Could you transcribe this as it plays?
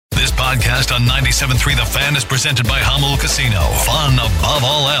podcast on 97.3 The Fan is presented by Hummel Casino. Fun above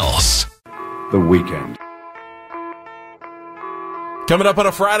all else. The Weekend. Coming up on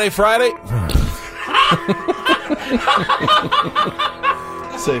a Friday.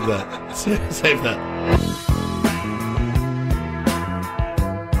 Save that. Save that.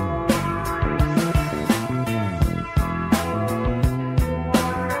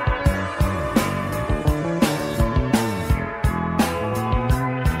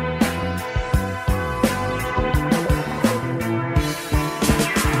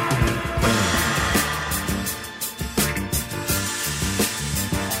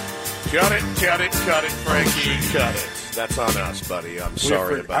 Cut it, Frankie, cut it. That's on us, buddy. I'm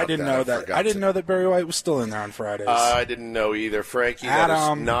sorry about that. I didn't know that. I didn't know that Barry White was still in there on Fridays. I didn't know either, Frankie. That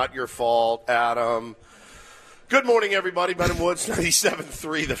is not your fault, Adam. Good morning, everybody. Ben and Woods,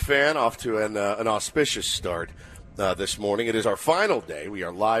 97.3 The Fan, off to an auspicious start this morning. It is our final day. We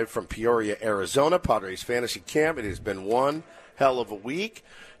are live from Peoria, Arizona, Padres Fantasy Camp. It has been one hell of a week.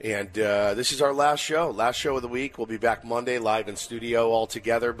 And this is our last show of the week. We'll be back Monday live in studio all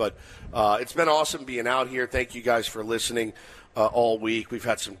together. But it's been awesome being out here. Thank you guys for listening all week. We've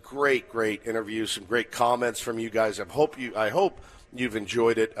had some great interviews, some great comments from you guys. I hope you've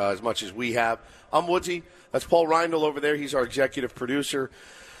enjoyed it as much as we have. I'm Woodsy. That's Paul Reindl over there. He's our executive producer.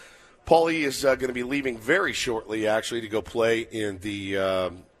 Paulie is going to be leaving very shortly, actually, to go play in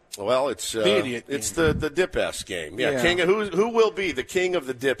the it's the Dip S game. Yeah. King. Who will be the king of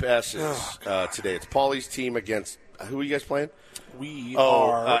the Dip S's today? It's Paulie's team against who are you guys playing? We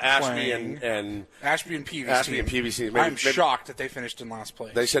are Ashby and Ashby and Peavy's Ashby team. and Peavy's team. I'm shocked that they finished in last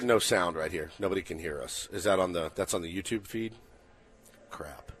place. They said no sound right here. Nobody can hear us. Is that that's on the YouTube feed?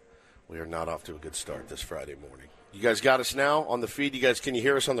 Crap. We are not off to a good start this Friday morning. You guys got us now on the feed? Can you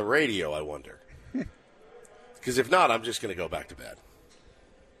hear us on the radio, I wonder? Because if not, I'm just going to go back to bed.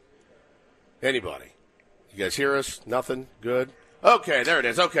 Anybody? You guys hear us? Nothing? Good? Okay, there it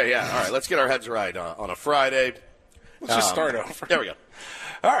is. Okay, yeah. All right, let's get our heads right on a Friday. Let's just start over. There we go.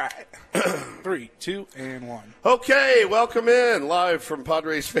 All right. 3, 2, and 1. Okay, welcome in. Live from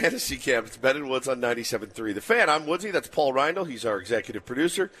Padres Fantasy Camp. It's Ben and Woods on 97.3 The Fan. I'm Woodsy. That's Paul Reindl. He's our executive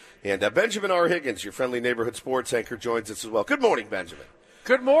producer. And Benjamin R. Higgins, your friendly neighborhood sports anchor, joins us as well. Good morning, Benjamin.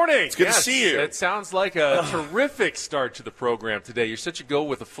 Good morning. It's good to see you. It sounds like a terrific start to the program today. You're such a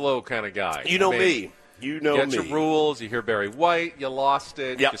go-with-the-flow kind of guy. You know me. You get your rules. You hear Barry White. You lost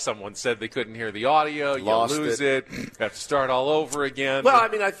it. Yep. Someone said they couldn't hear the audio. You lose it. You have to start all over again. Well, I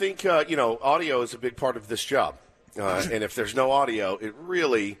mean, I think, audio is a big part of this job. And if there's no audio, it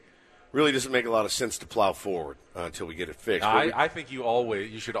really doesn't make a lot of sense to plow forward until we get it fixed. I think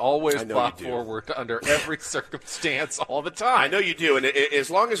you should always plow forward under every circumstance all the time. I know you do, and as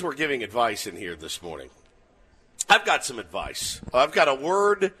long as we're giving advice in here this morning, I've got some advice. I've got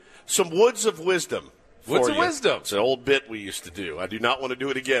some words of wisdom. Woods of wisdom. It's an old bit we used to do. I do not want to do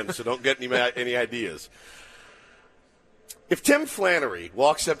it again, so don't get any ideas. If Tim Flannery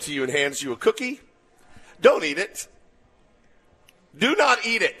walks up to you and hands you a cookie, don't eat it. Do not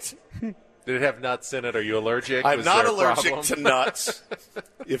eat it. Did it have nuts in it? Are you allergic? I'm not allergic to nuts.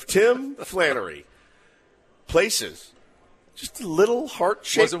 If Tim Flannery places just a little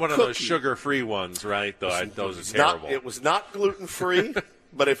heart-shaped wasn't one of those sugar-free ones, right? Those are terrible. It was not gluten-free.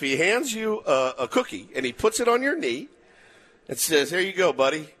 But if he hands you a cookie and he puts it on your knee and says, "Here you go,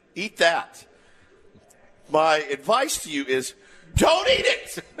 buddy, eat that," my advice to you is don't eat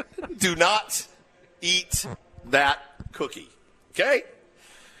it. Do not eat that cookie. Okay?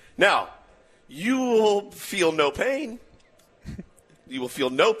 Now, you will feel no pain. You will feel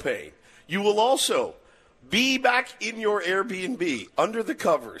no pain. You will also be back in your Airbnb under the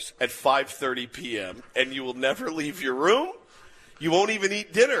covers at 5:30 p.m., and you will never leave your room. You won't even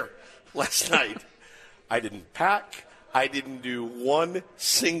eat dinner last night. I didn't pack. I didn't do one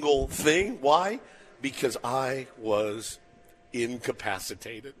single thing. Why? Because I was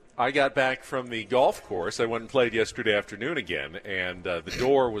incapacitated. I got back from the golf course. I went and played yesterday afternoon again, and the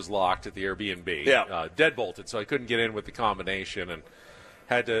door was locked at the Airbnb. Yeah. Deadbolted, so I couldn't get in with the combination and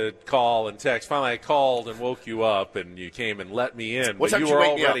had to call and text. Finally, I called and woke you up, and you came and let me in. What time you did you were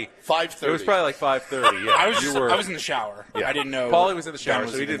wake me already up? 5:30. It was probably like 5:30. Yeah, I was in the shower. Yeah. I didn't know. Paulie was in the shower,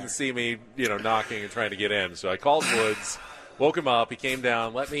 Ben so he didn't see me, knocking and trying to get in. So I called Woods, woke him up. He came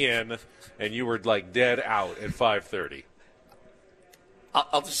down, let me in, and you were like dead out at 5:30.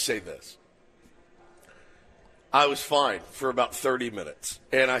 I'll just say this. I was fine for about 30 minutes.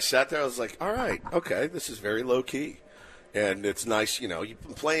 And I sat there. I was like, all right, okay, this is very low-key. And it's nice, you've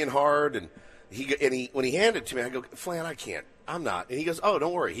been playing hard. And when he handed it to me, I go, Flan, I can't. I'm not. And he goes, oh,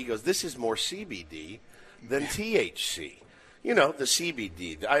 don't worry. He goes, this is more CBD than THC. the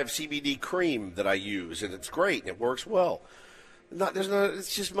CBD. I have CBD cream that I use, and it's great, and it works well.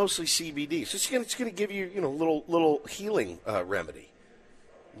 It's just mostly CBD. So it's going to give you, little healing remedy,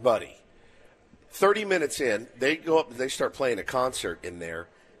 buddy. 30 minutes in, they go up and they start playing a concert in there,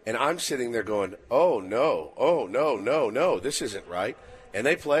 and I'm sitting there going, oh, no, this isn't right. And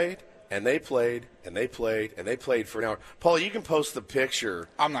they played, and they played, and they played, and they played for an hour. Paul, you can post the picture.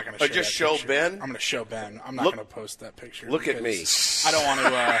 I'm not going to show just show picture. Ben? I'm going to show Ben. I'm not going to post that picture. Look at me. I don't want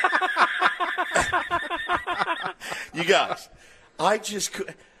to. You guys, I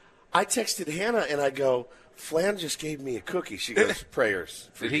texted Hannah, and I go, Flan just gave me a cookie. She goes, prayers.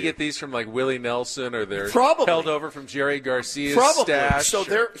 Did he get these from like Willie Nelson, or they're Probably held over from Jerry Garcia's Probably. stash? So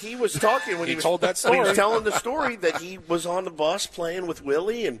he was talking when he told that story. When he was telling the story that he was on the bus playing with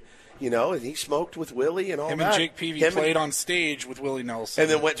Willie, and and he smoked with Willie and all Him that. and Jake Peavy played on stage with Willie Nelson,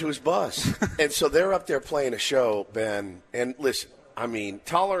 and then went to his bus. And so they're up there playing a show, Ben. And listen, I mean,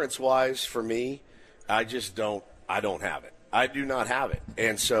 tolerance-wise for me, I don't have it. I do not have it.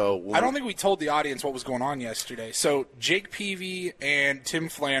 And so I don't think we told the audience what was going on yesterday. So Jake Peavy and Tim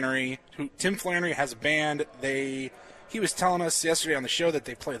Flannery, Tim Flannery has a band. He was telling us yesterday on the show that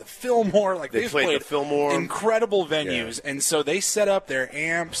they play the Fillmore. Like they've played the Fillmore. Incredible venues. Yeah. And so they set up their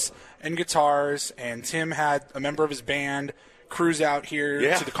amps and guitars, and Tim had a member of his band cruise out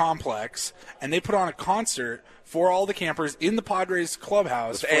here to the complex, and they put on a concert for all the campers in the Padres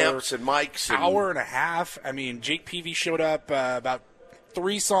clubhouse. With amps and mics. Hour and a half. I mean, Jake Peavy showed up about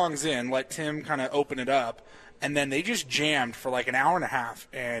 3 songs in, let Tim kind of open it up, and then they just jammed for like an hour and a half.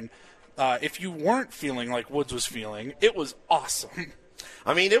 And if you weren't feeling like Woods was feeling, it was awesome.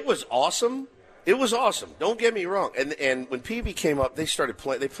 I mean, it was awesome. It was awesome. Don't get me wrong. And when Peavy came up, they started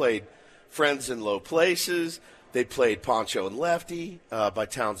playing. They played Friends in Low Places. They played Poncho and Lefty by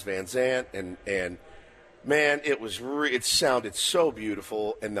Townes Van Zandt, and man, it sounded so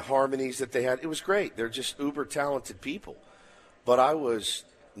beautiful, and the harmonies that they had, it was great. They're just uber talented people. But I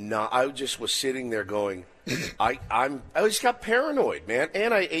just was sitting there going, I just got paranoid, man.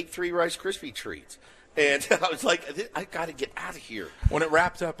 And I ate 3 Rice Krispie treats. And I was like, I got to get out of here. When it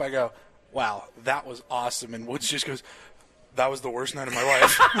wrapped up, I go, wow, that was awesome. And Woods just goes, that was the worst night of my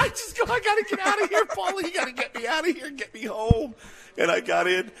life. I just go, I got to get out of here, Paulie. You got to get me out of here and get me home. And I got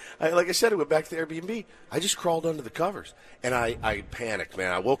in. Like I said, I went back to the Airbnb. I just crawled under the covers. And I panicked,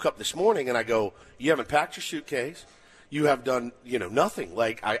 man. I woke up this morning, and I go, you haven't packed your suitcase. You have done, nothing.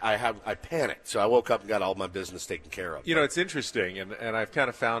 Like, I panicked. So I woke up and got all my business taken care of. It's interesting, and I've kind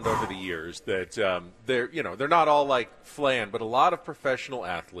of found over the years that they're not all like Flan, but a lot of professional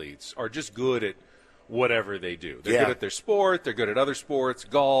athletes are just good at whatever they do. They're good at their sport. They're good at other sports,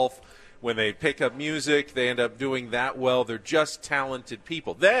 golf. When they pick up music, they end up doing that well. They're just talented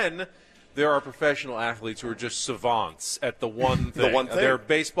people. Then there are professional athletes who are just savants at the one thing. They're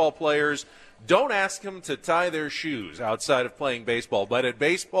baseball players. Don't ask them to tie their shoes outside of playing baseball. But at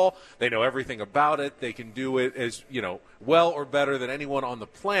baseball, they know everything about it. They can do it as, well or better than anyone on the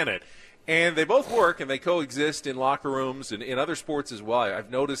planet. And they both work, and they coexist in locker rooms and in other sports as well. I've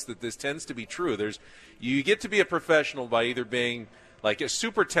noticed that this tends to be true. You get to be a professional by either being like a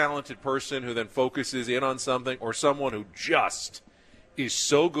super talented person who then focuses in on something, or someone who just is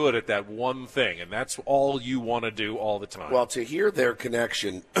so good at that one thing, and that's all you want to do all the time. Well, to hear their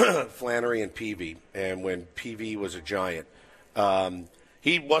connection, Flannery and Peavy, and when Peavy was a Giant,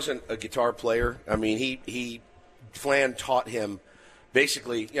 he wasn't a guitar player. I mean, Flan taught him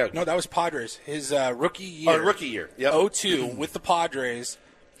basically. No, that was Padres. His rookie year. Rookie year. Yep. 2002 with the Padres.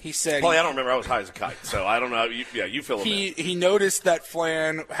 He said, I don't remember. I was high as a kite, so I don't know. You fill him in. He noticed that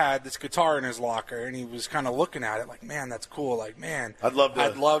Flan had this guitar in his locker, and he was kind of looking at it like, man, that's cool. Like, man, I'd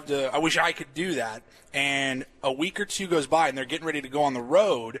love to. I wish I could do that. And a week or two goes by, and they're getting ready to go on the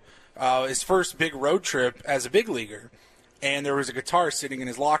road, his first big road trip as a big leaguer. And there was a guitar sitting in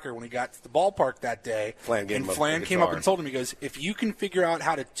his locker when he got to the ballpark that day. Flan came up and told him, he goes, if you can figure out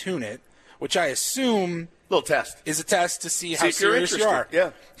how to tune it, which I assume little test is a test to see how serious you are.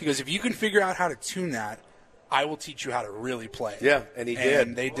 Yeah. He goes, if you can figure out how to tune that, I will teach you how to really play. Yeah, and he did.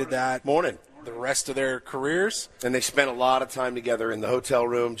 And they did that morning. The rest of their careers. And they spent a lot of time together in the hotel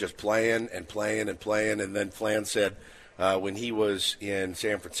room just playing and playing and playing. And then Flan said when he was in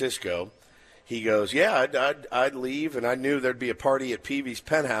San Francisco, he goes, I'd leave, and I knew there'd be a party at Peavy's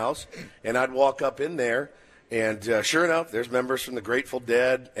penthouse, and I'd walk up in there. And sure enough, there's members from the Grateful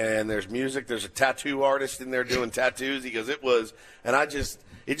Dead, and there's music. There's a tattoo artist in there doing tattoos. He goes, it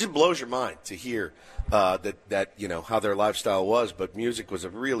just blows your mind to hear that how their lifestyle was. But music was a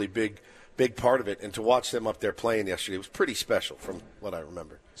really big big part of it. And to watch them up there playing yesterday was pretty special from what I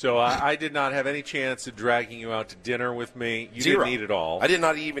remember. So I did not have any chance of dragging you out to dinner with me. You Zero. didn't eat it all. I did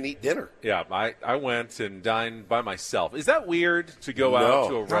not even eat dinner. Yeah, I went and dined by myself. Is that weird to go out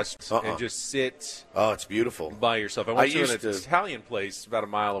to a restaurant and just sit? Oh, it's beautiful. By yourself. I went to an Italian place about a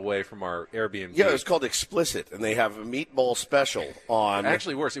mile away from our Airbnb. Yeah, it was called Explicit, and they have a meatball special on.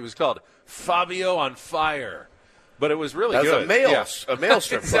 Actually, worse. It was called Fabio on Fire. But it was really good. That's a male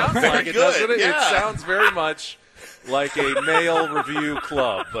strip club. It sounds like it, doesn't it? Yeah. It sounds very much like a male review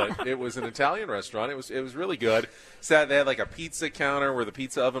club, but it was an Italian restaurant. It was really good. They had like a pizza counter where the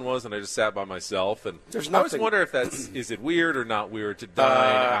pizza oven was, and I just sat by myself. And I always wonder if is it weird or not weird to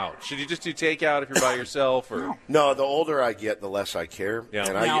dine out? Should you just do takeout if you're by yourself? Or no, the older I get, the less I care. Yeah.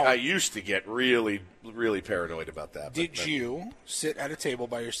 And I used to get really, really paranoid about that. Did you sit at a table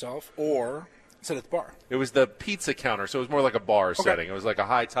by yourself or sit at the bar? It was the pizza counter, so it was more like a bar setting. It was like a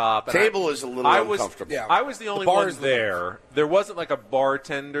high top. Table is a little uncomfortable. I was the only one there. There wasn't like a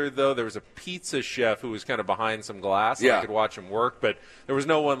bartender, though. There was a pizza chef who was kind of behind some glass, and I could watch him work. But there was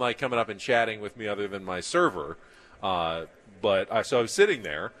no one like coming up and chatting with me other than my server. So I was sitting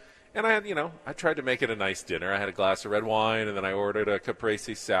there, and I had, I tried to make it a nice dinner. I had a glass of red wine, and then I ordered a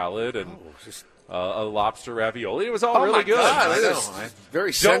caprese salad and a lobster ravioli. It was all really good.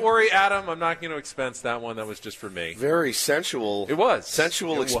 Don't worry, Adam. I'm not going to expense that one. That was just for me. Very sensual. It was.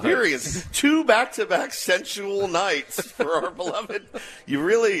 Sensual experience. 2 back-to-back sensual nights for our beloved.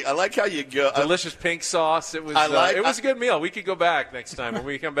 I like how you go. Delicious pink sauce. It was it was a good meal. We could go back next time when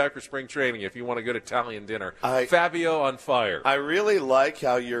we come back for spring training if you want a good Italian dinner. Fabio on Fire. I really like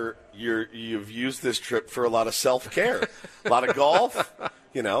how you've used this trip for a lot of self-care. A lot of golf,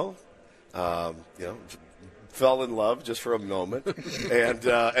 fell in love just for a moment, and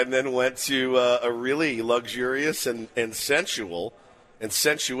then went to a really luxurious and sensual and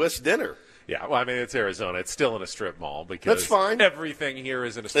sensuous dinner. Yeah, well, I mean, it's Arizona. It's still in a strip mall because that's fine. Everything here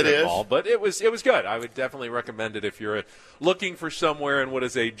is in a strip mall. But it was good. I would definitely recommend it if you're looking for somewhere in what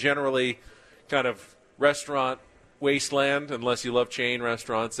is a generally kind of restaurant wasteland. Unless you love chain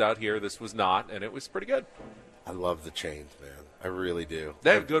restaurants out here, this was not, and it was pretty good. I love the chains, man. I really do.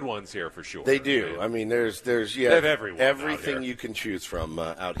 They have good ones here for sure. They do. I mean, there's they have everything you can choose from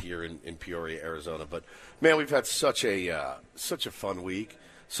out here in Peoria, Arizona. But man, we've had such a fun week,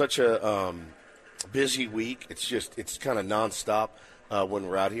 such a busy week. It's kind of nonstop when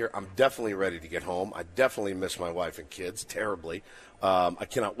we're out here. I'm definitely ready to get home. I definitely miss my wife and kids terribly. I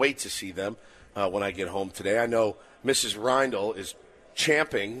cannot wait to see them when I get home today. I know Mrs. Reindl is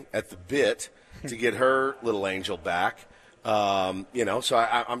champing at the bit to get her little angel back. So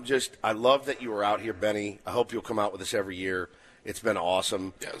I love that you were out here, Benny. I hope you'll come out with us every year. It's been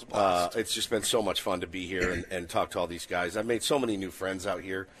awesome. Yeah, it was a blast. It's just been so much fun to be here and talk to all these guys. I've made so many new friends out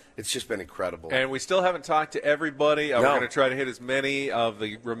here. It's just been incredible. And we still haven't talked to everybody. We're going to try to hit as many of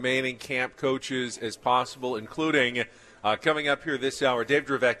the remaining camp coaches as possible, including coming up here this hour. Dave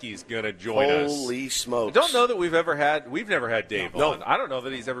Dravecky is going to join us. Holy smokes. I don't know that we've never had Dave on. I don't know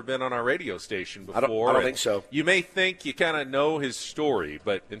that he's ever been on our radio station before. I don't think so. You may think you kind of know his story,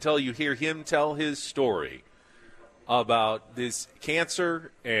 but until you hear him tell his story about this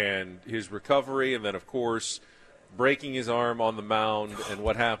cancer and his recovery, and then, of course, breaking his arm on the mound and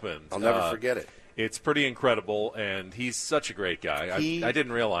what happened. I'll never forget it. It's pretty incredible, and he's such a great guy. I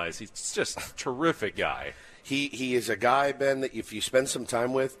didn't realize he's just a terrific guy. He is a guy, Ben, that if you spend some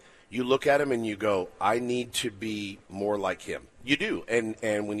time with, you look at him and you go, I need to be more like him. You do. And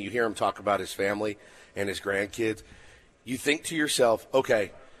when you hear him talk about his family and his grandkids, you think to yourself,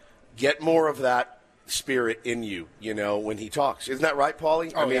 okay, get more of that spirit in you, when he talks. Isn't that right,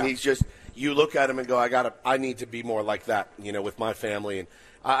 Paulie? I mean, he's just, you look at him and go, I need to be more like that, with my family. And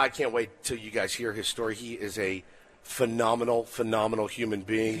I can't wait till you guys hear his story. He is a phenomenal human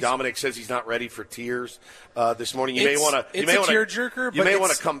being. Dominic says he's not ready for tears this morning. You may want to tearjerker. You may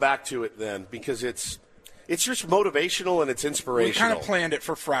want to come back to it then, because it's just motivational and it's inspirational. We kind of planned it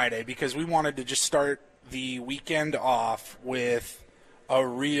for Friday because we wanted to just start the weekend off with a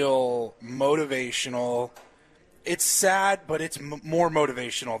real motivational. It's sad, but it's more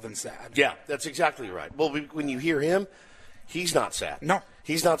motivational than sad. Yeah, that's exactly right. Well, when you hear him, he's not sad. No.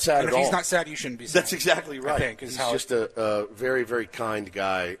 He's not sad at all. If he's not sad, you shouldn't be sad. That's exactly right. I think, he's just a very, very kind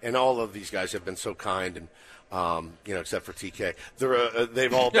guy, and all of these guys have been so kind, and except for TK,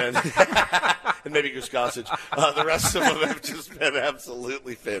 they've all been, and maybe Goose Gossage. The rest of them have just been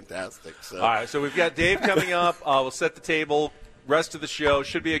absolutely fantastic. So. All right, so we've got Dave coming up. We'll set the table. Rest of the show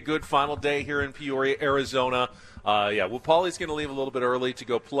should be a good final day here in Peoria, Arizona. Paulie's going to leave a little bit early to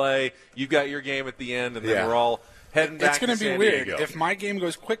go play. You've got your game at the end, and then we're all heading back to San Diego. It's going to be weird. If my game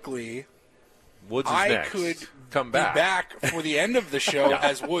goes quickly, Woods is next. I could come be back for the end of the show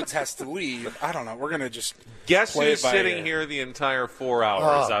as Woods has to leave. I don't know. We're going to just guess play who's sitting here the entire 4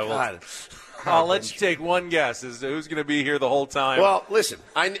 hours. Oh, God. I'll let you take one guess as to who's going to be here the whole time. Well, listen,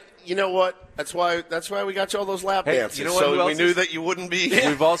 you know what? That's why we got you all those lap dances. You know what, so we knew that you wouldn't be.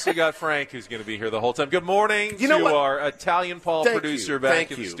 We've also got Frank, who's going to be here the whole time. Good morning to our Italian Paul producer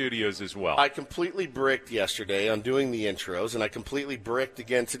back in the studios as well. I completely bricked yesterday on doing the intros, and I completely bricked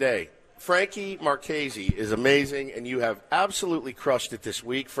again today. Frankie Marchese is amazing, and you have absolutely crushed it this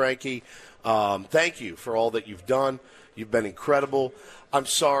week, Frankie. Thank you for all that you've done. You've been incredible. I'm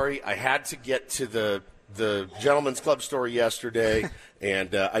sorry I had to get to the Gentleman's Club story yesterday,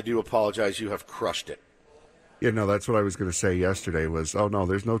 and I do apologize. You have crushed it. Yeah, no, that's what I was going to say yesterday was, oh, no,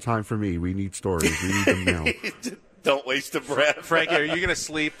 there's no time for me. We need stories. We need them now. Don't waste a breath. Frankie, are you going to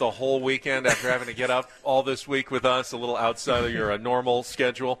sleep the whole weekend after having to get up all this week with us, a little outside of your normal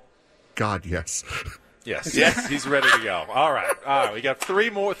schedule? God, yes. Yes, he's ready to go. All right. We got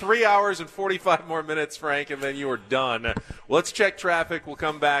 3 hours and 45 more minutes, Frank, and then you are done. Let's check traffic. We'll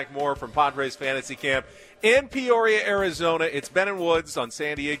come back more from Padres Fantasy Camp in Peoria, Arizona. It's Ben and Woods on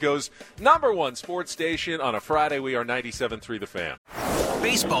San Diego's #1 sports station. On a Friday, we are 97.3 The Fan.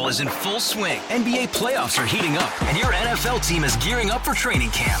 Baseball is in full swing. NBA playoffs are heating up, and your NFL team is gearing up for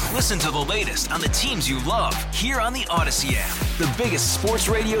training camp. Listen to the latest on the teams you love here on the Odyssey app. The biggest sports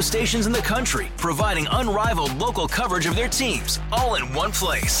radio stations in the country, providing unrivaled local coverage of their teams, all in one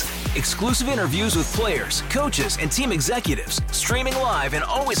place. Exclusive interviews with players, coaches, and team executives, streaming live and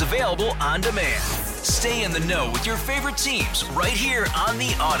always available on demand. Stay in the know with your favorite teams right here on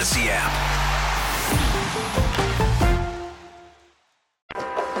the Odyssey app.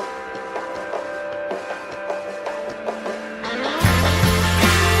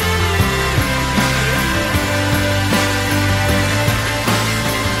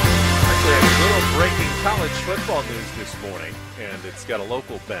 College football news this morning, and it's got a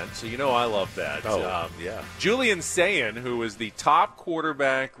local bent, so you know I love that. Yeah. Julian Sayin, who is the top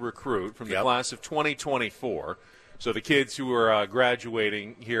quarterback recruit from the class of 2024, so the kids who are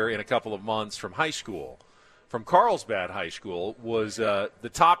graduating here in a couple of months from high school, from Carlsbad High School, was the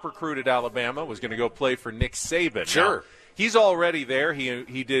top recruit at Alabama, was going to go play for Nick Saban. Sure. Now, he's already there.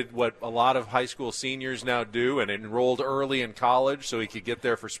 He did what a lot of high school seniors now do and enrolled early in college so he could get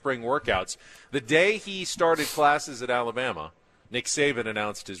there for spring workouts. The day he started classes at Alabama, Nick Saban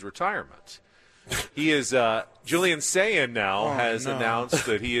announced his retirement. He is Julian Sayin now has announced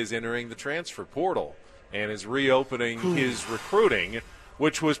that he is entering the transfer portal and is reopening his recruiting,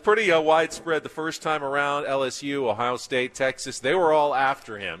 which was pretty widespread the first time around. LSU, Ohio State, Texas, they were all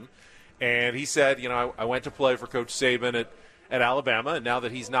after him. And he said, I went to play for Coach Saban at Alabama, and now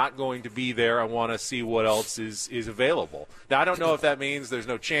that he's not going to be there, I want to see what else is available. Now, I don't know if that means there's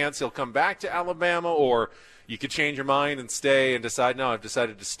no chance he'll come back to Alabama, or you could change your mind and stay and decide, no, I've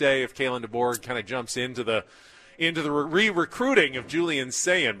decided to stay if Kalen DeBoer kind of jumps into the re-recruiting of Julian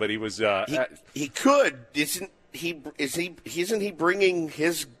Sayin. But he was he could. Isn't he bringing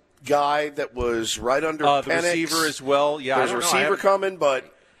his guy that was right under Penix? The receiver as well? Yeah, there's a receiver coming,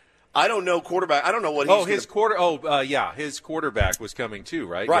 but I don't know quarterback. I don't know what he's his quarterback was coming too,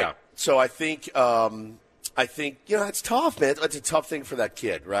 right? Right. Yeah. So I think it's tough, man. It's a tough thing for that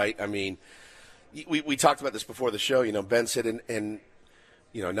kid, right? I mean, we talked about this before the show. Ben said, and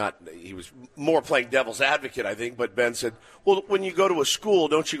he was more playing devil's advocate, I think. But Ben said, well, when you go to a school,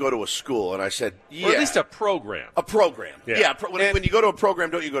 don't you go to a school? And I said, yeah, or at least a program. A program. Yeah. When you go to a program,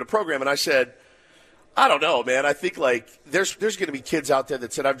 don't you go to a program? And I said, I don't know, man. I think, there's going to be kids out there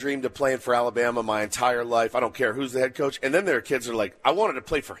that said, I've dreamed of playing for Alabama my entire life. I don't care who's the head coach. And then there are kids that are like, I wanted to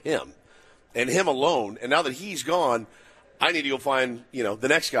play for him and him alone. And now that he's gone, I need to go find, the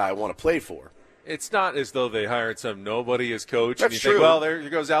next guy I want to play for. It's not as though they hired some nobody as coach. That's and you true. Think, well, there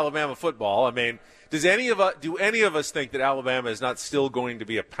goes Alabama football. I mean, do any of us think that Alabama is not still going to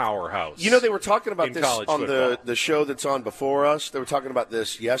be a powerhouse? They were talking about this on the show that's on before us. They were talking about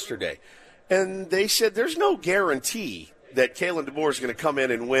this yesterday. And they said there's no guarantee that Kalen DeBoer is going to come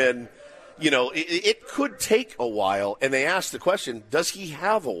in and win. It could take a while. And they asked the question, does he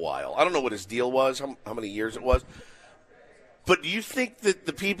have a while? I don't know what his deal was, how many years it was. But do you think that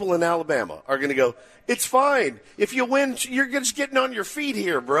the people in Alabama are going to go, it's fine. If you win, you're just getting on your feet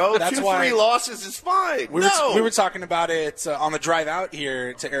here, bro. That's 2-3 losses is fine. We were talking about it on the drive out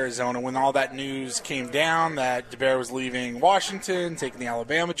here to Arizona when all that news came down that DeBoer was leaving Washington, taking the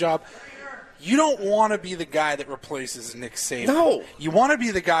Alabama job. You don't want to be the guy that replaces Nick Saban. No. You want to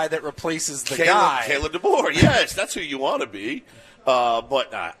be the guy that replaces the guy. Kalen DeBoer, yes. That's who you want to be.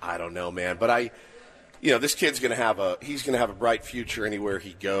 But I don't know, man. But this kid's going to have a bright future anywhere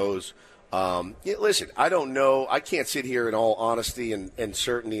he goes. Listen, I don't know. I can't sit here in all honesty and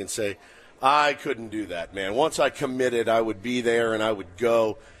certainty and say, I couldn't do that, man. Once I committed, I would be there and I would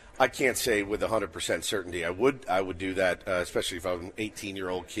go. I can't say with 100% certainty I would do that, especially if I was an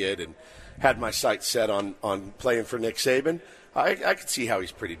 18-year-old kid and had my sights set on playing for Nick Saban. I could see how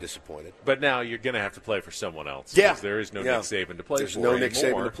he's pretty disappointed. But now you're going to have to play for someone else. Yeah. There is no Nick Saban to play There's for no anymore. Nick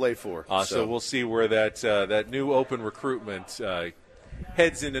Saban to play for. So we'll see where that new open recruitment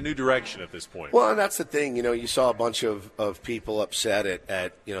heads in a new direction at this point. Well, and that's the thing. You saw a bunch of people upset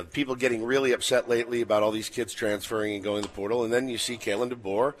at people getting really upset lately about all these kids transferring and going to the portal. And then you see Kalen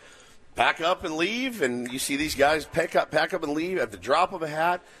DeBoer pack up and leave, and you see these guys pack up and leave at the drop of a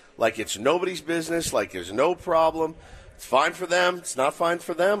hat like it's nobody's business, like there's no problem. It's fine for them. It's not fine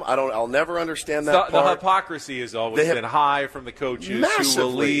for them. I'll never understand that part. The hypocrisy has always been high from the coaches massively. who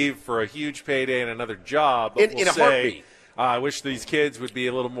will leave for a huge payday and another job. But In a heartbeat. I wish these kids would be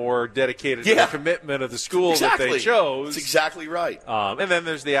a little more dedicated to the commitment of the school that they chose. That's exactly right. And then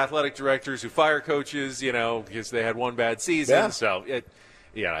there's the athletic directors who fire coaches, because they had one bad season. Yeah. So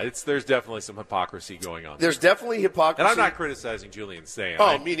there's definitely some hypocrisy going on. There's definitely hypocrisy. And I'm not criticizing Julian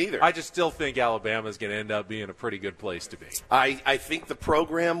Sand. Me neither. I just still think Alabama's going to end up being a pretty good place to be. I think the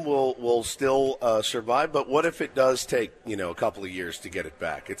program will still survive, but what if it does take a couple of years to get it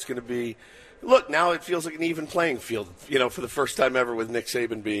back? It's going to be. Look, now it feels like an even playing field, for the first time ever with Nick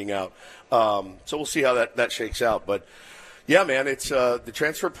Saban being out. So we'll see how that shakes out. But, yeah, man, it's the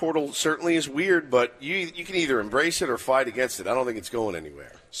transfer portal certainly is weird, but you can either embrace it or fight against it. I don't think it's going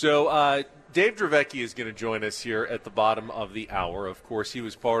anywhere. So Dave Dravecky is going to join us here at the bottom of the hour. Of course, he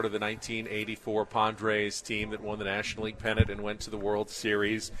was part of the 1984 Padres team that won the National League pennant and went to the World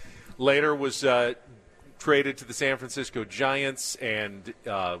Series. Later was traded to the San Francisco Giants and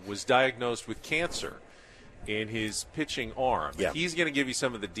was diagnosed with cancer in his pitching arm. Yeah. He's going to give you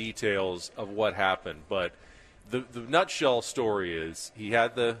some of the details of what happened, but the nutshell story is he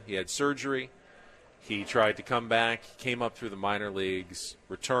had surgery. He tried to come back, came up through the minor leagues,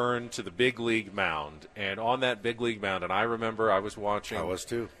 returned to the big league mound, and on that big league mound, and I remember I was watching. I was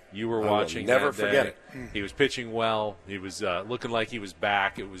too. You were watching. Never that forget day. it. He was pitching well. He was looking like he was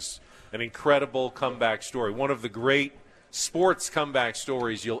back. It was an incredible comeback story. One of the great sports comeback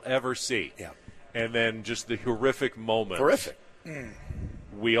stories you'll ever see. Yeah. And then just the horrific moment. Horrific.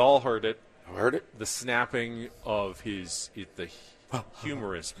 We all heard it. I heard it. The snapping of the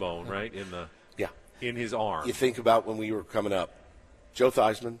humerus bone, right, in his arm. You think about when we were coming up, Joe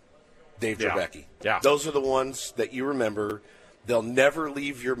Theismann, Dave Dravecky. Yeah. Those are the ones that you remember. They'll never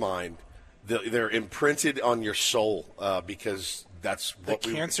leave your mind. They're imprinted on your soul because that's what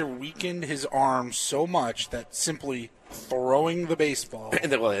the cancer weakened his arm so much that simply throwing the baseball.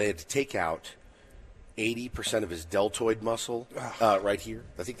 And then, they had to take out 80% of his deltoid muscle right here.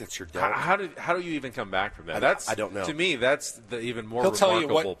 I think that's your deltoid. How do you even come back from that? I don't know. To me, that's the even more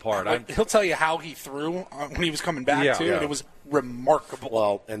remarkable part. He'll tell you how he threw when he was coming back, too. And it was remarkable.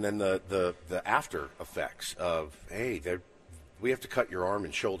 Well, and then the after effects of, we have to cut your arm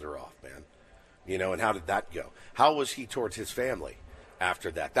and shoulder off, man. And how did that go? How was he towards his family after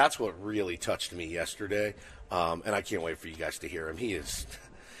that? That's what really touched me yesterday, and I can't wait for you guys to hear him. He's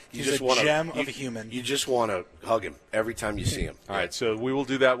a gem of a human. You just want to hug him every time you see him. All right, so we will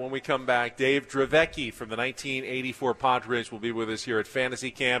do that when we come back. Dave Dravecky from the 1984 Padres will be with us here at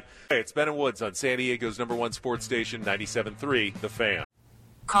Fantasy Camp. Hey, it's Ben and Woods on San Diego's #1 sports station, 97.3 The Fan.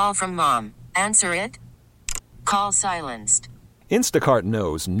 Call from mom. Answer it. Call silenced. Instacart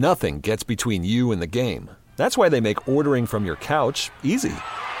knows nothing gets between you and the game. That's why they make ordering from your couch easy.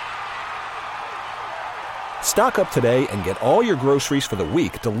 Stock up today and get all your groceries for the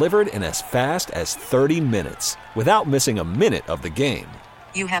week delivered in as fast as 30 minutes without missing a minute of the game.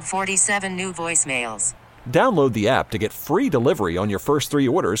 You have 47 new voicemails. Download the app to get free delivery on your first 3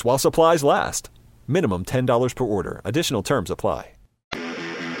 orders while supplies last. Minimum $10 per order. Additional terms apply.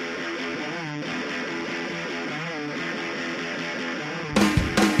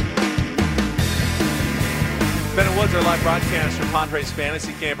 Ben and Woods, our live broadcast from Padres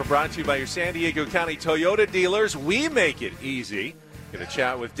Fantasy Camp, are brought to you by your San Diego County Toyota dealers. We make it easy. Going to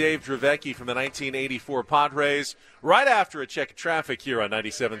chat with Dave Dravecky from the 1984 Padres right after a check of traffic here on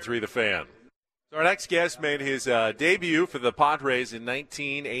 97.3 The Fan. So our next guest made his debut for the Padres in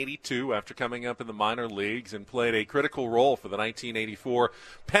 1982 after coming up in the minor leagues and played a critical role for the 1984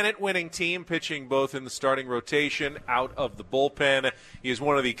 pennant-winning team, pitching both in the starting rotation, out of the bullpen. He is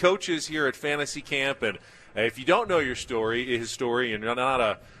one of the coaches here at Fantasy Camp, and if you don't know his story, and you're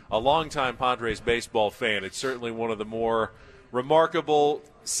not a longtime Padres baseball fan, it's certainly one of the more remarkable,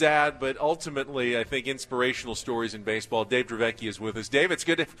 sad, but ultimately, I think, inspirational stories in baseball. Dave Dravecky is with us. Dave, it's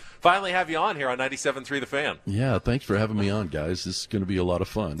good to finally have you on here on 97.3 The Fan. Yeah, thanks for having me on, guys. This is going to be a lot of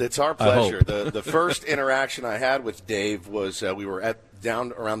fun. It's our pleasure. The first interaction I had with Dave was we were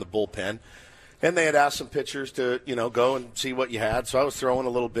down around the bullpen, and they had asked some pitchers to, go and see what you had. So I was throwing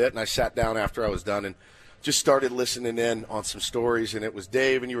a little bit, and I sat down after I was done and just started listening in on some stories. And it was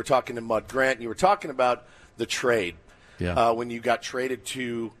Dave, and you were talking to Mud Grant, and you were talking about the trade. Yeah. When you got traded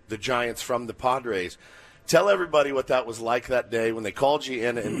to the Giants from the Padres. Tell everybody what that was like that day when they called you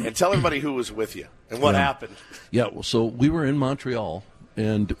in, and tell everybody who was with you and what happened. Yeah, well, so we were in Montreal,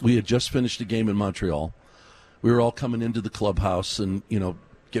 and we had just finished a game in Montreal. We were all coming into the clubhouse and,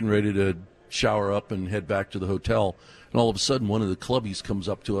 getting ready to shower up and head back to the hotel. And all of a sudden, one of the clubbies comes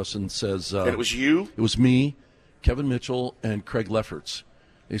up to us and says... and it was you? It was me, Kevin Mitchell, and Craig Lefferts.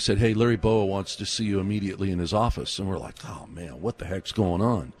 They said, hey, Larry Boa wants to see you immediately in his office. And we're like, oh, man, what the heck's going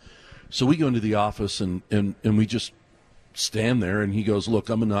on? So we go into the office, and we just stand there, and he goes, look,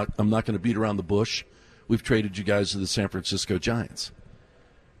 I'm not going to beat around the bush. We've traded you guys to the San Francisco Giants.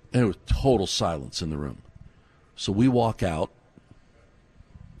 And it was total silence in the room. So we walk out.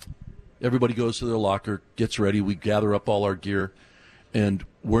 Everybody goes to their locker, gets ready. We gather up all our gear, and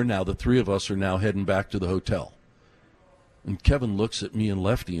the three of us are now heading back to the hotel. And Kevin looks at me and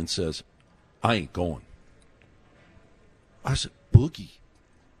Lefty and says, I ain't going. I said, Boogie.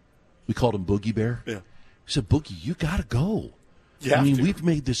 We called him Boogie Bear. Yeah. He said, Boogie, you got to go. We've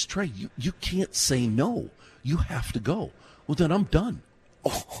made this trade. You can't say no. You have to go. Well, then I'm done.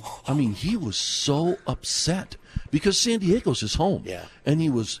 He was so upset because San Diego's his home. Yeah. And he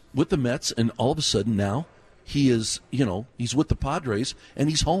was with the Mets, and all of a sudden now he is, he's with the Padres, and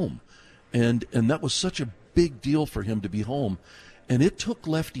he's home. And that was such a big deal for him to be home. And it took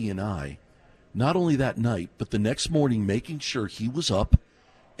Lefty and I, not only that night, but the next morning, making sure he was up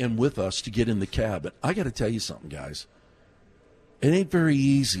and with us to get in the cab. And I got to tell you something, guys. It ain't very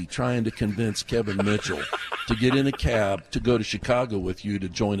easy trying to convince Kevin Mitchell to get in a cab to go to Chicago with you to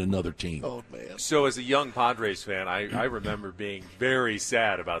join another team. Oh, man. So as a young Padres fan, I remember being very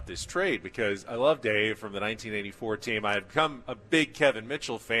sad about this trade because I love Dave from the 1984 team. I had become a big Kevin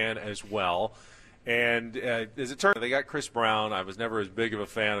Mitchell fan as well. And as it turned out, they got Chris Brown. I was never as big of a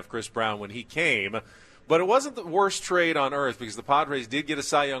fan of Chris Brown when he came. But it wasn't the worst trade on earth because the Padres did get a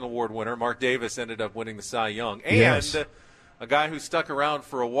Cy Young Award winner. Mark Davis ended up winning the Cy Young. And yes. A guy who stuck around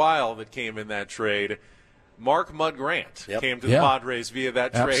for a while that came in that trade, Mark Mud Grant, came to the Padres via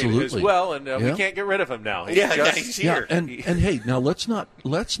that trade as well. And we can't get rid of him now. He's here. And hey, now let's not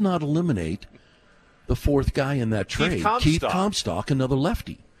eliminate the fourth guy in that trade. Keith Comstock, another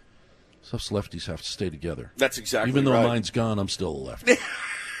lefty. So us lefties have to stay together. That's exactly Even though right. mine's gone, I'm still a lefty.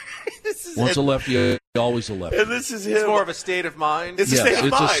 Once a lefty, always a lefty. And this is him. It's more of a state of mind. It's a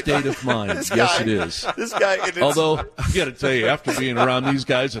state of mind. Yes, it is. This guy. Although, I got to tell you, after being around these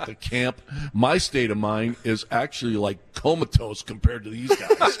guys at the camp, my state of mind is actually like comatose compared to these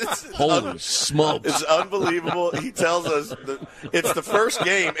guys. Holy smokes. It's unbelievable. He tells us it's the first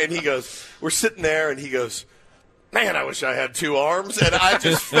game, and he goes, we're sitting there, and he goes, man, I wish I had two arms, and I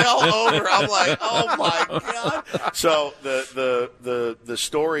just fell over. I'm like, oh my god! So the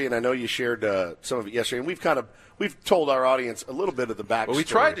story, and I know you shared some of it yesterday, and we've told our audience a little bit of the backstory. Well, we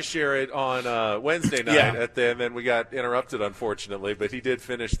tried to share it on Wednesday night, and then we got interrupted, unfortunately. But he did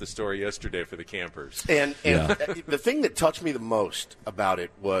finish the story yesterday for the campers. And the thing that touched me the most about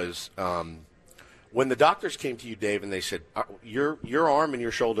it was when the doctors came to you, Dave, and they said, your arm and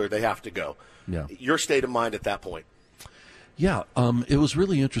your shoulder, they have to go. Yeah. Your state of mind at that point. Yeah, it was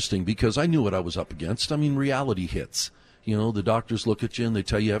really interesting because I knew what I was up against. I mean, reality hits. The doctors look at you and they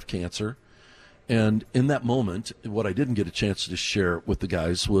tell you have cancer. And in that moment, what I didn't get a chance to share with the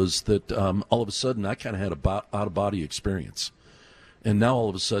guys was that all of a sudden I kind of had a out-of-body experience. And now all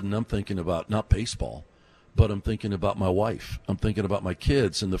of a sudden I'm thinking about not baseball, but I'm thinking about my wife. I'm thinking about my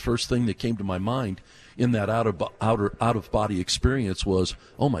kids. And the first thing that came to my mind in that out-of-body experience was,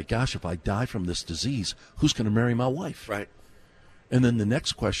 oh, my gosh, if I die from this disease, who's going to marry my wife? Right. And then the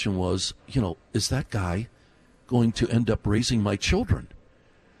next question was, is that guy going to end up raising my children?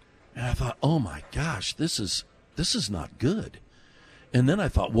 And I thought, oh, my gosh, this is not good. And then I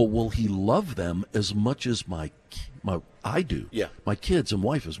thought, well, will he love them as much as I do? Yeah. My kids and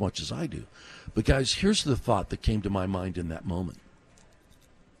wife as much as I do. But, guys, here's the thought that came to my mind in that moment.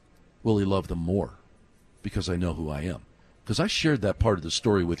 Will he love them more? Because I know who I am. Because I shared that part of the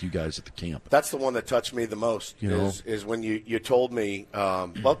story with you guys at the camp. That's the one that touched me the most. Is when you told me.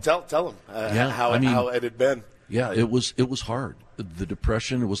 Well, tell them how it had been. Yeah, it was hard. The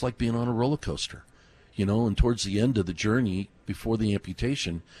depression. It was like being on a roller coaster. And towards the end of the journey, before the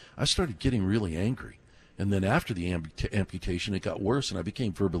amputation, I started getting really angry. And then after the amputation, it got worse, and I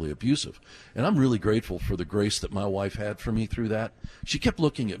became verbally abusive. And I'm really grateful for the grace that my wife had for me through that. She kept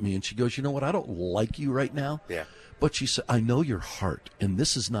looking at me, and she goes, you know what, I don't like you right now. Yeah. But she said, I know your heart, and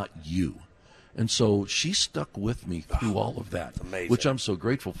this is not you. And so she stuck with me through all of that, which I'm so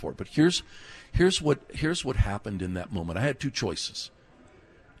grateful for. But here's what happened in that moment. I had two choices.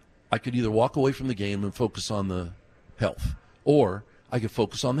 I could either walk away from the game and focus on the health, or I could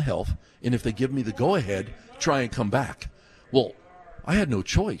focus on the health, and if they give me the go-ahead, try and come back. Well, I had no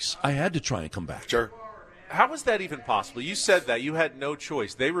choice. I had to try and come back. Sure. How was that even possible? You said that. You had no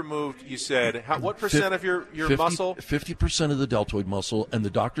choice. They removed, you said, what percent of your 50, muscle? 50% of the deltoid muscle, and the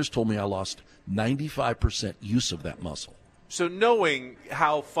doctors told me I lost 95% use of that muscle. So knowing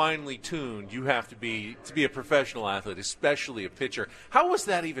how finely tuned you have to be a professional athlete, especially a pitcher, how was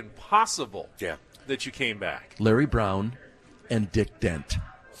that even possible that you came back? Larry Brown and Dick Dent.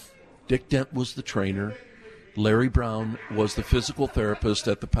 Dick Dent was the trainer. Larry Brown was the physical therapist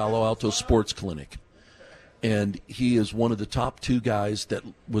at the Palo Alto Sports Clinic. And he is one of the top two guys that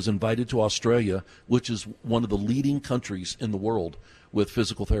was invited to Australia, which is one of the leading countries in the world with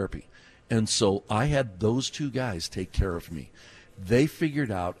physical therapy. And so I had those two guys take care of me. They figured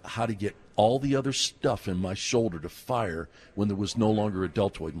out how to get all the other stuff in my shoulder to fire when there was no longer a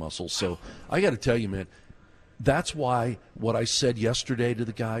deltoid muscle. So I got to tell you, man, that's why what I said yesterday to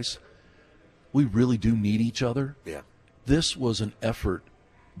the guys, we really do need each other. Yeah. This was an effort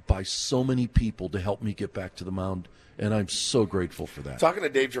by so many people to help me get back to the mound, and I'm so grateful for that. Talking to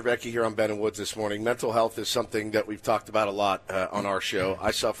Dave Dravecky here on Ben and Woods this morning, mental health is something that we've talked about a lot on our show.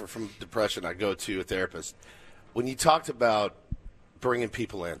 I suffer from depression. I go to a therapist. When you talked about bringing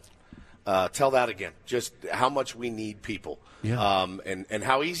people in, tell that again, just how much we need people, and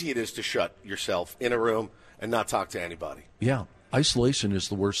how easy it is to shut yourself in a room and not talk to anybody. Yeah, isolation is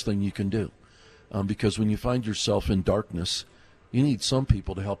the worst thing you can do, because when you find yourself in darkness, you need some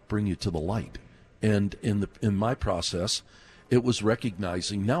people to help bring you to the light. And in my process, it was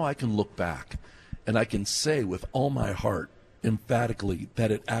recognizing, now I can look back and I can say with all my heart, emphatically,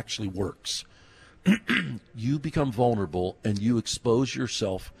 that it actually works. You become vulnerable and you expose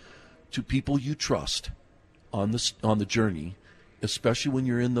yourself to people you trust on the journey, especially when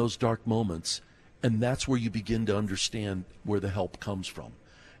you're in those dark moments, and that's where you begin to understand where the help comes from.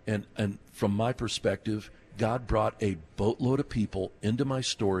 And from my perspective, God brought a boatload of people into my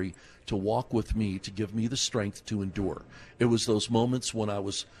story to walk with me, to give me the strength to endure. It was those moments when I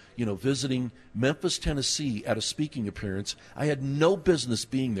was, visiting Memphis, Tennessee at a speaking appearance. I had no business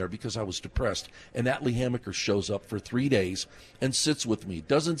being there because I was depressed. And Atlee Hammaker shows up for 3 days and sits with me.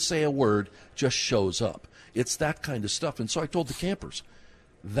 Doesn't say a word, just shows up. It's that kind of stuff. And so I told the campers,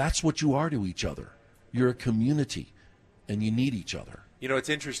 that's what you are to each other. You're a community, and you need each other. It's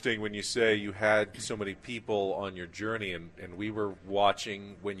interesting when you say you had so many people on your journey, and we were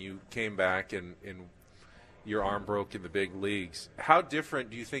watching when you came back and your arm broke in the big leagues. How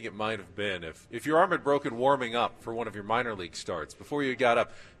different do you think it might have been if your arm had broken warming up for one of your minor league starts? Before you got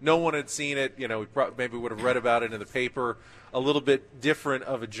up, no one had seen it. We maybe would have read about it in the paper. A little bit different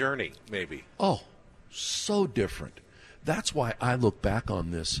of a journey, maybe. Oh, so different. That's why I look back on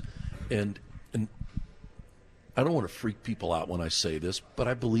this, and I don't want to freak people out when I say this, but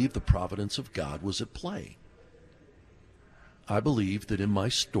I believe the providence of God was at play. I believe that in my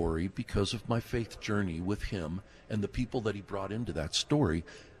story, because of my faith journey with him and the people that he brought into that story,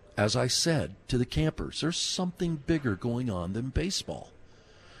 as I said to the campers, there's something bigger going on than baseball.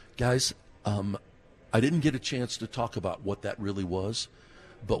 Guys, I didn't get a chance to talk about what that really was,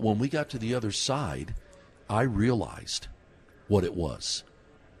 but when we got to the other side, I realized what it was.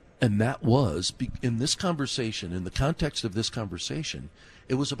 And that was, in this conversation, in the context of this conversation,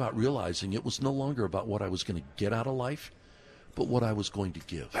 it was about realizing it was no longer about what I was going to get out of life, but what I was going to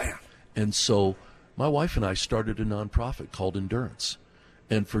give. Bam. And so my wife and I started a nonprofit called Endurance.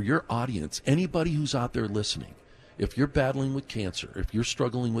 And for your audience, anybody who's out there listening, if you're battling with cancer, if you're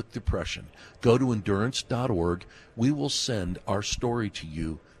struggling with depression, go to endurance.org. We will send our story to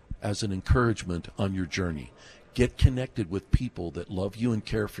you as an encouragement on your journey. Get connected with people that love you and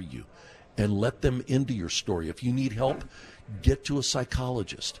care for you, and let them into your story. If you need help, get to a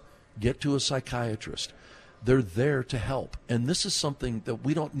psychologist, get to a psychiatrist. They're there to help. And this is something that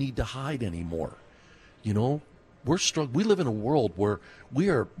we don't need to hide anymore. We live in a world where we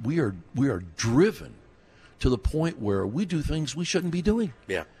are driven to the point where we do things we shouldn't be doing.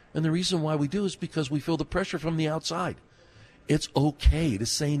 Yeah. And the reason why we do is because we feel the pressure from the outside. It's okay to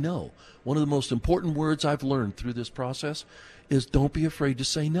say no. One of the most important words I've learned through this process is don't be afraid to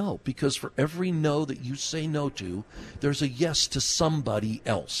say no, because for every no that you say no to, there's a yes to somebody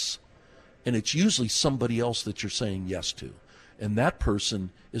else. And it's usually somebody else that you're saying yes to. And that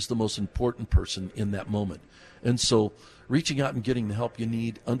person is the most important person in that moment. And so reaching out and getting the help you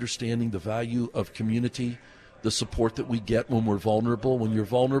need, understanding the value of community, the support that we get when we're vulnerable. When you're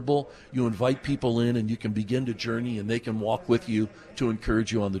vulnerable, you invite people in and you can begin to journey, and they can walk with you to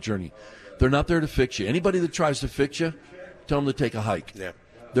encourage you on the journey. They're not there to fix you. Anybody that tries to fix you, tell them to take a hike. Yeah.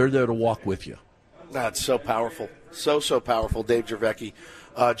 They're there to walk with you. That's so powerful. So powerful. Dave Dravecky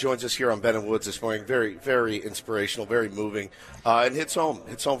joins us here on Ben and Woods this morning. Very, very inspirational, very moving, and hits home.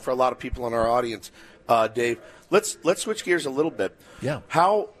 Hits home for a lot of people in our audience. Dave, let's switch gears a little bit. Yeah.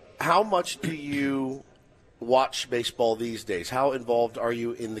 How much do you watch baseball these days? How involved are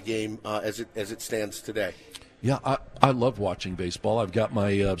you in the game as it stands today? Yeah, I love watching baseball. I've got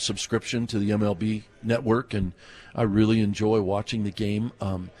my subscription to the MLB network, and I really enjoy watching the game.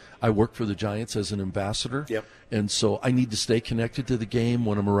 I work for the Giants as an ambassador, and so I need to stay connected to the game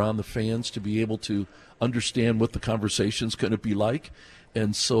when I'm around the fans to be able to understand what the conversation's going to be like.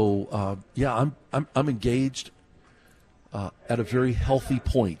 And so, I'm engaged at a very healthy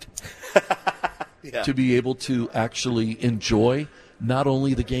point to be able to actually enjoy not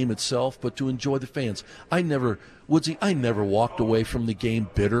only the game itself, but to enjoy the fans. I never walked away from the game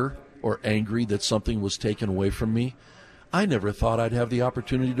bitter or angry that something was taken away from me. I never thought I'd have the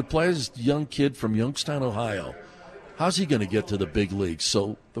opportunity to play as a young kid from Youngstown, Ohio. How's he going to get to the big leagues?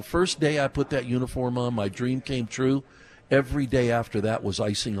 So the first day I put that uniform on, my dream came true. Every day after that was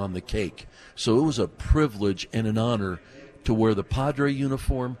icing on the cake. So it was a privilege and an honor to wear the Padre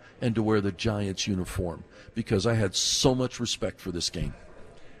uniform and to wear the Giants uniform, because I had so much respect for this game.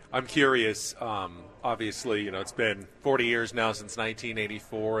 I'm curious. Obviously, it's been 40 years now since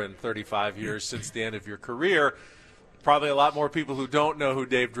 1984 and 35 years since the end of your career. Probably a lot more people who don't know who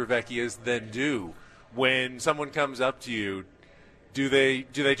Dave Dravecky is than do. When someone comes up to you, do they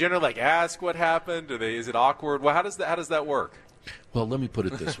generally ask what happened? Is it awkward? Well, how does that work? Well, let me put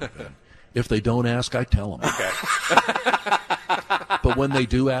it this way, Ben. If they don't ask, I tell them. Okay. But when they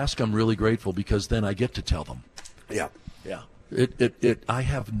do ask, I'm really grateful, because then I get to tell them. Yeah. I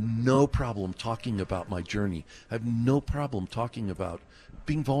have no problem talking about my journey. I have no problem talking about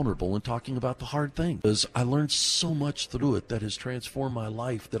being vulnerable and talking about the hard things, because I learned so much through it that has transformed my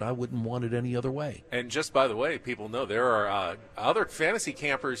life that I wouldn't want it any other way. And just by the way, people know there are other fantasy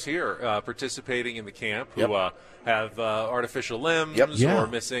campers here participating in the camp who have artificial limbs or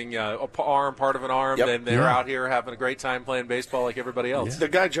missing part of an arm, and they're out here having a great time playing baseball like everybody else. The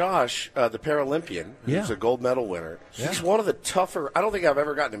guy Josh, the Paralympian, who's a gold medal winner, he's one of the tougher. I don't think I've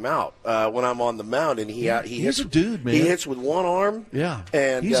ever gotten him out when I'm on the mound, and he hits a dude, man. He hits with one arm. Yeah,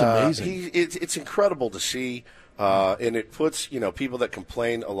 and he's amazing. It's incredible to see. And it puts, people that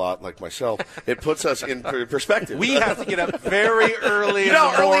complain a lot, like myself, it puts us in perspective. We have to get up very early in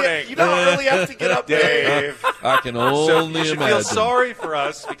the morning. You don't really have to get up, Dave. I can only you should imagine. Feel sorry for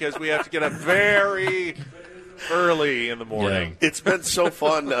us because we have to get up very early in the morning. Yeah. It's been so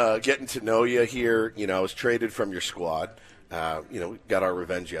fun getting to know you here. I was traded from your squad. We got our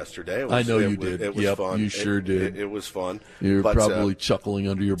revenge yesterday. I know you did. It was fun. You sure did. It was fun. You're probably chuckling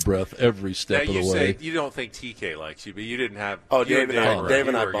under your breath every step of the way. You don't think TK likes you, but you didn't have. Oh, Dave and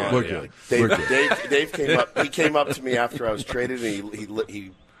I bonded. We're good. Dave came up. He came up to me after I was traded, and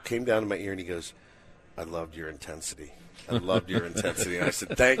he came down to my ear and he goes, "I loved your intensity. I loved your intensity." And I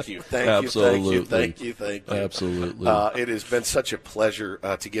said, "Thank you, thank you. Absolutely. It has been such a pleasure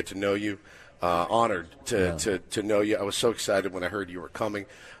to get to know you. Honored to know you. I was so excited when I heard you were coming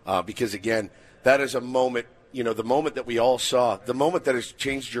because, again, that is a moment, the moment that we all saw, the moment that has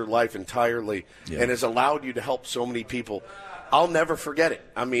changed your life entirely and has allowed you to help so many people. I'll never forget it.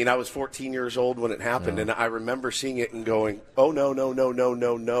 I mean, I was 14 years old when it happened, and I remember seeing it and going, oh,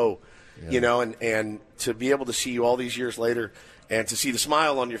 no. And to be able to see you all these years later and to see the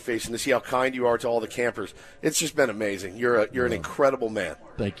smile on your face and to see how kind you are to all the campers, it's just been amazing. You're an incredible man.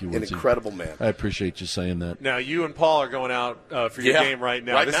 Thank you, Woodsy. An incredible man. I appreciate you saying that. Now, you and Paul are going out for your game right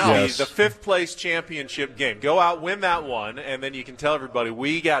now. This is the fifth place championship game. Go out, win that one, and then you can tell everybody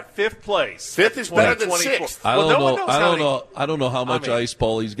we got fifth place. Fifth is better than sixth. I don't know how much ice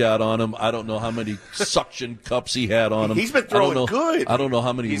Paulie's got on him. I don't know how many suction cups he had on him. He's been throwing good. I don't know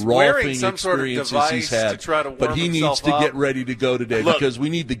how many rolfing experiences he's had. But he needs to get ready to go today because we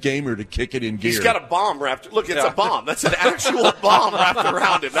need the gamer to kick it in gear. He's got a bomb wrapped. Look, it's a bomb. That's an actual bomb wrapped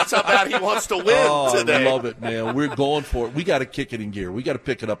around him. That's how bad he wants to win today. I love it, man. We're going for it. We got to kick it in gear. We got to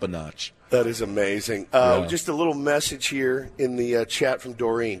pick it up a notch. That is amazing. Just a little message here in the chat from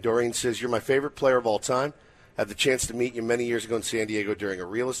Doreen. Doreen says, "You're my favorite player of all time. Had the chance to meet you many years ago in San Diego during a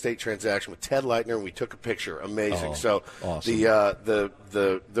real estate transaction with Ted Leitner, and we took a picture. Amazing." So awesome.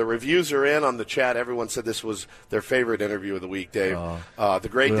 The reviews are in on the chat. Everyone said this was their favorite interview of the week, Dave. The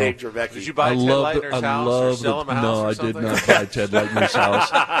great Dave Dravecky. Did you buy Ted Leitner's house or sell him a house or something? No, I did not buy Ted Leitner's house.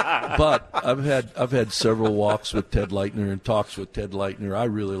 But I've had several walks with Ted Leitner and talks with Ted Leitner. I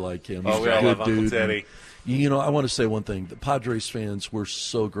really like him. He's we a all good love dude. Uncle Teddy. I want to say one thing. The Padres fans were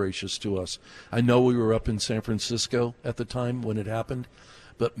so gracious to us. I know we were up in San Francisco at the time when it happened,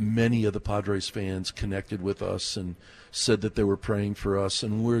 but many of the Padres fans connected with us and said that they were praying for us,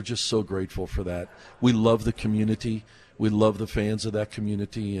 and we're just so grateful for that. We love the community. We love the fans of that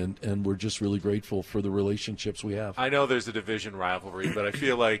community, and we're just really grateful for the relationships we have. I know there's a division rivalry, but I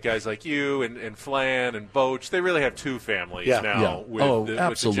feel like guys like you and Flan and Boach, they really have two families now with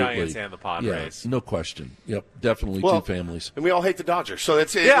the Giants and the Padres. Yeah, no question. Yep, definitely two families. And we all hate the Dodgers, so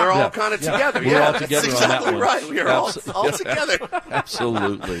that's it. They're all kind of together. We're all together that's on that exactly one. right. We are all together.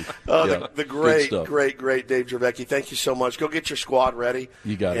 Absolutely. The great Dave Dravecky. Thank you so much. Go get your squad ready.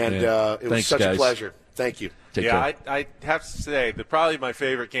 You got it, man. It was Thanks, such guys. a pleasure. Thank you. Take care. I have to say that probably my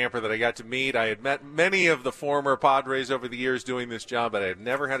favorite camper that I got to meet. I had met many of the former Padres over the years doing this job, but I had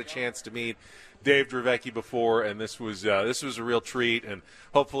never had a chance to meet Dave Dravecky before, and this was a real treat. And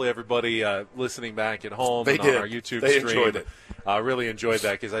hopefully everybody listening back at home on our YouTube stream enjoyed it. Really enjoyed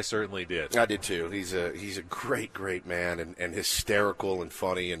that, because I certainly did. I did too. He's a great man and hysterical and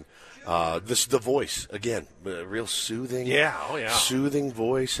funny, and the voice again, real soothing. Soothing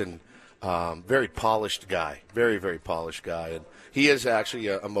voice, and very polished guy, very polished guy, and he is actually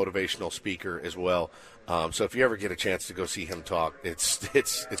a motivational speaker as well. So if you ever get a chance to go see him talk, it's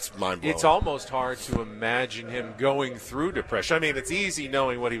mind-blowing. It's almost hard to imagine him going through depression. I mean, it's easy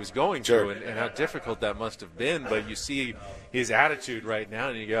knowing what he was going through and how difficult that must have been, but you see his attitude right now,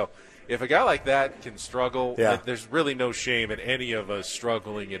 and you go, if a guy like that can struggle, there's really no shame in any of us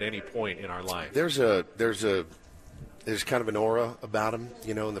struggling at any point in our life. There's kind of an aura about him,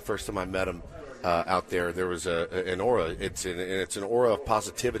 and the first time I met him out there was an aura. It's an aura of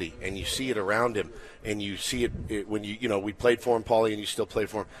positivity, and you see it around him, and you see it when we played for him, Paulie, and you still play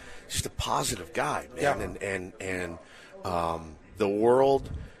for him. Just a positive guy, man, and the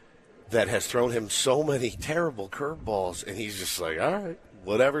world that has thrown him so many terrible curveballs, and he's just like, all right,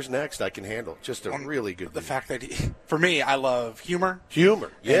 whatever's next, I can handle. Just a really good dude. The fact that for me, I love humor. Yeah.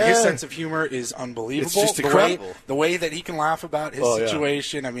 And his sense of humor is unbelievable. It's just incredible. The way that he can laugh about his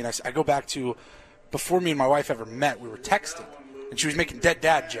situation. I mean, I go back to before me and my wife ever met, we were texting, and she was making dead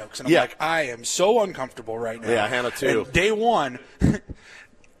dad jokes. And I'm like, I am so uncomfortable right now. Yeah, Hannah too. And day one,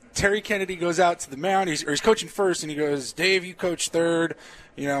 Terry Kennedy goes out to the mound. He's coaching first, and he goes, Dave, you coach third.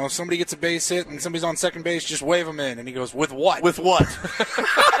 Somebody gets a base hit and somebody's on second base, just wave them in. And he goes, with what? With what?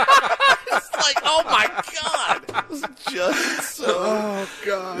 It's like, oh, my God.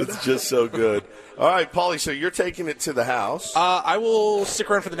 It's just so good. All right, Paulie, so you're taking it to the house. I will stick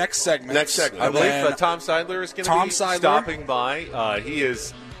around for the next segment. I believe Tom Seidler is going to be stopping by. He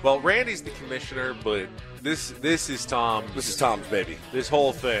is, Randy's the commissioner, but this is Tom. This is Tom's baby. This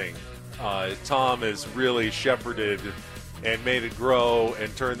whole thing. Tom has really shepherded and made it grow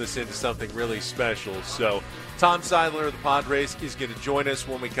and turn this into something really special. So Tom Seidler of the Padres is going to join us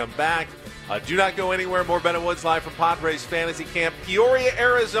when we come back. Do not go anywhere. More Ben and Woods live from Padres Fantasy Camp, Peoria,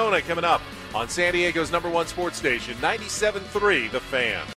 Arizona, coming up on San Diego's #1 sports station, 97.3 The Fan.